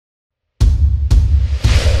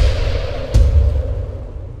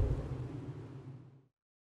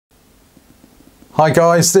Hi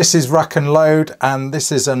guys, this is Rack and Load, and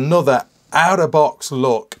this is another out of box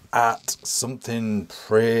look at something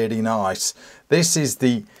pretty nice. This is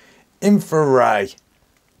the InfiRay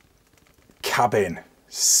cabin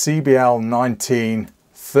CBL19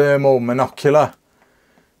 Thermal Monocular.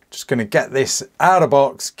 Just going to get this out of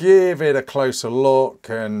box, give it a closer look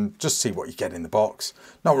and just see what you get in the box.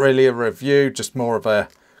 Not really a review, just more of a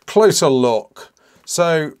closer look.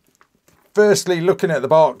 So firstly, looking at the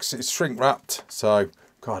box, it's shrink wrapped. So,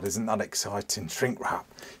 God, isn't that exciting? Shrink wrap.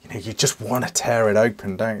 You know, you just want to tear it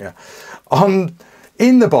open, don't you?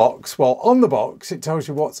 In the box, well, on the box, it tells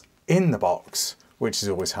you what's in the box, which is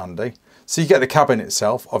always handy. So you get the cabin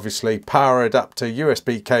itself, obviously, power adapter,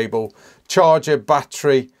 USB cable, charger,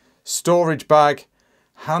 battery, storage bag,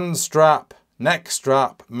 hand strap, neck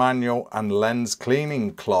strap, manual, and lens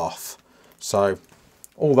cleaning cloth. So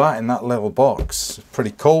all that in that little box.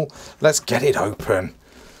 Pretty cool. Let's get it open.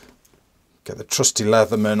 Get the trusty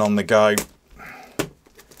Leatherman on the go.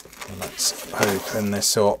 Let's open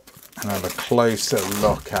this up and have a closer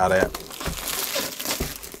look at it.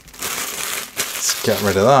 Let's get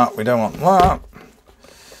rid of that. We don't want that.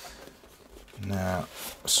 Now,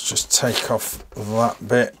 let's just take off that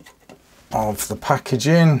bit of the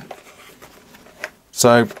packaging.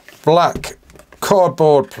 So, black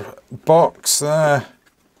cardboard box there.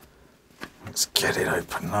 Let's get it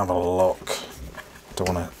open and have a look. Don't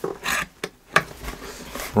want to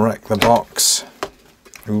wreck the box.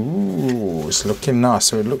 Ooh, it's looking nice.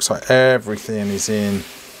 So it looks like everything is in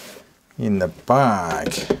the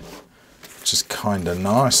bag, which is kind of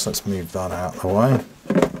nice. Let's move that out of the way.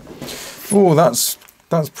 Oh, that's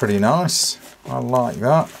pretty nice. I like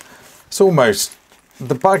that. It's almost,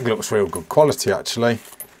 the bag looks real good quality actually.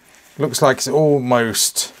 Looks like it's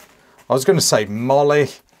almost, I was going to say molly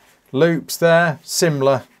loops there,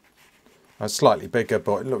 similar, slightly bigger,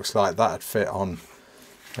 but it looks like that'd fit on,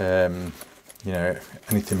 you know,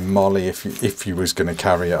 anything molly if you was going to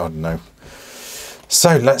carry it. I don't know.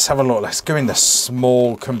 So let's have a look. Let's go in the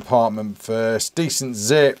small compartment first. Decent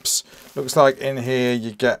zips. Looks like in here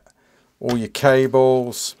you get all your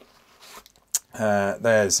cables.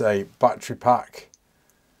 There's a battery pack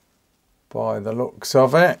by the looks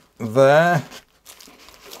of it there.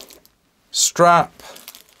 Strap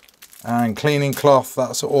and cleaning cloth,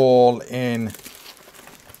 that's all in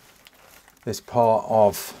this part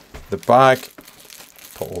of the bag.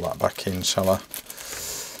 Put all that back in, shall I?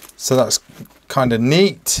 So that's kind of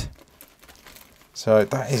neat. So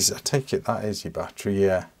that is, I take it that is your battery,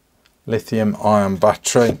 yeah. Lithium ion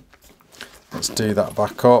battery. Let's do that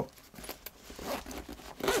back up.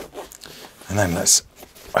 And then let's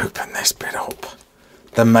open this bit up.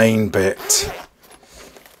 The main bit.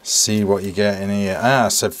 See what you get in here.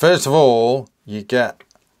 So first of all, you get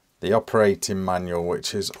the operating manual,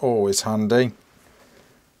 which is always handy.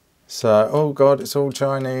 So, oh God, it's all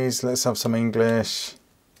Chinese. Let's have some English.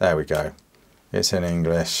 There we go. It's in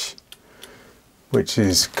English, which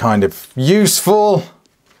is kind of useful.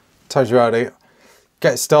 Tells you how to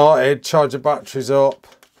get started, charge the batteries up.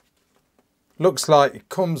 Looks like it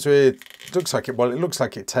comes with, looks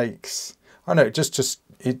like it takes, I know, it just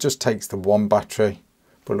takes the one battery.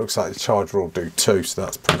 But it looks like the charger will do two, so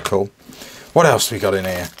that's pretty cool. What else we got in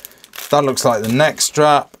here? That looks like the neck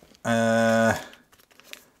strap. What's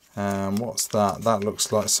that? That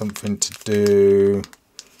looks like something to do.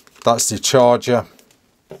 That's the charger.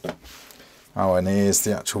 Oh, and here's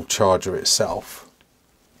the actual charger itself.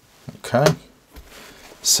 Okay.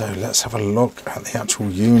 So let's have a look at the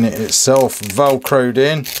actual unit itself. Velcroed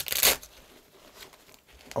in.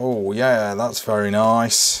 Oh yeah, that's very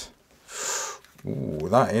nice. Ooh,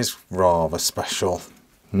 that is rather special.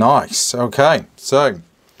 Nice. Okay, so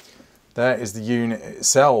there is the unit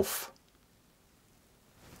itself.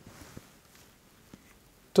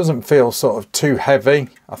 Doesn't feel sort of too heavy.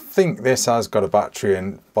 I think this has got a battery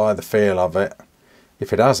in by the feel of it.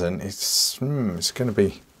 If it hasn't, it's going to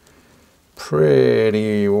be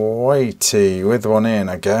pretty weighty with one in,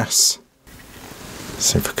 I guess. Let's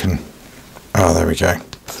see if I can. Oh, there we go.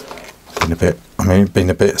 Been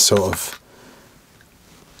a bit sort of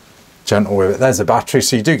gentle with it. There's a battery,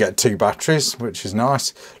 so you do get two batteries, which is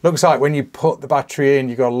nice. Looks like when you put the battery in,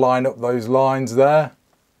 you've got to line up those lines there.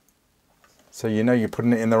 So you know you're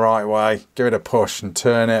putting it in the right way. Give it a push and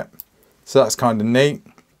turn it. So that's kind of neat.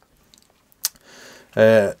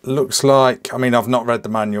 Looks like, I mean, I've not read the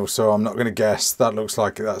manual, so I'm not going to guess. That looks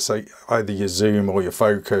like that's either your zoom or your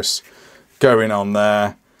focus going on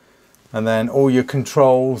there. And then all your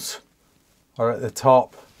controls are at the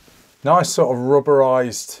top. Nice sort of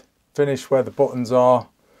rubberized finish where the buttons are.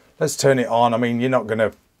 Let's turn it on. I mean, you're not going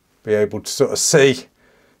to be able to sort of see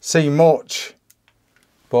much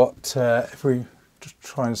But if we just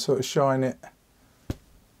try and sort of shine it,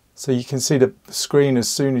 so you can see the screen as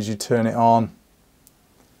soon as you turn it on.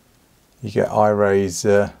 You get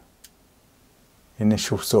InfiRay's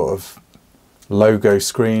initial sort of logo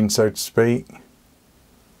screen, so to speak.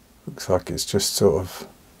 Looks like it's just sort of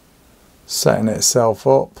setting itself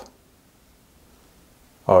up.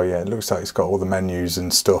 Oh yeah, it looks like it's got all the menus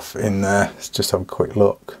and stuff in there. Let's just have a quick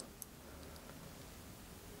look.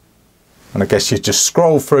 And I guess you just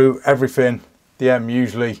scroll through everything. The M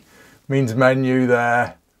usually means menu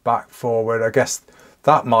there, back, forward. I guess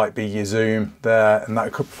that might be your zoom there, and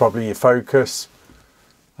that could probably your focus.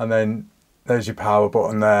 And then there's your power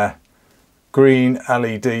button there. Green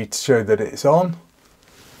LED to show that it's on.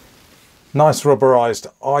 Nice rubberized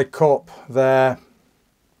eye cup there.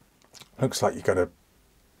 Looks like you've got a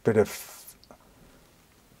bit of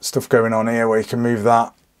stuff going on here where you can move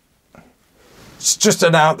that. It's just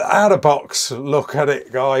an out of box look at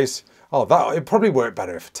it, guys. Oh, that it'd probably work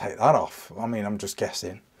better if I take that off. I mean, I'm just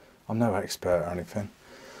guessing. I'm no expert or anything,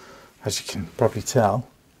 as you can probably tell.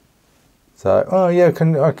 So, oh yeah,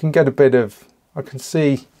 I can get a bit of, I can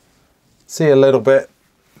see a little bit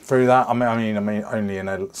through that. I mean, only in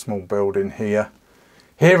a small building here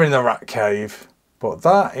in the rat cave, but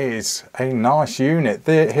that is a nice unit.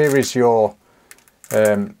 Here is your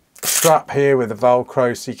strap here with the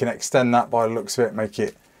Velcro, so you can extend that by the looks of it, make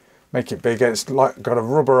it bigger. It's like got a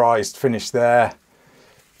rubberized finish there.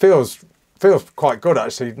 Feels quite good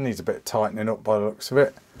actually. It needs a bit of tightening up by the looks of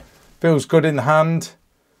it. Feels good in the hand.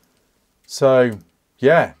 So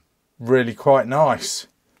yeah, really quite nice.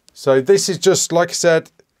 So this is just, like I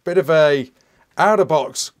said, bit of a out of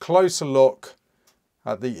box closer look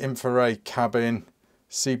at the InfiRay cabin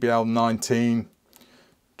CBL19.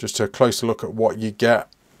 Just a closer look at what you get.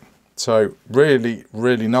 So really,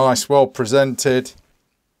 really nice, well presented.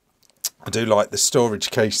 I do like the storage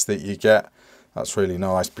case that you get. That's really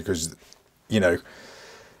nice because, you know,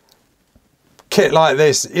 kit like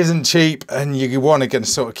this isn't cheap, and you want to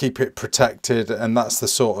sort of keep it protected, and that's the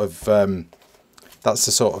sort of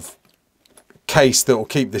case that will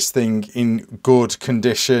keep this thing in good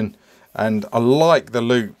condition. And I like the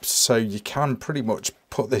loops, so you can pretty much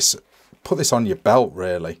put this on your belt,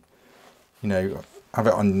 really. You know, have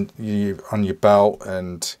it on your belt,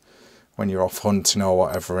 and when you're off hunting or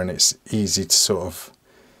whatever, and it's easy to sort of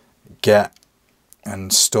get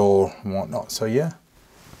and store and whatnot. So yeah,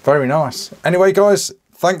 very nice. Anyway guys,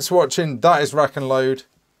 thanks for watching. That is Rack and Load.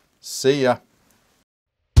 See ya.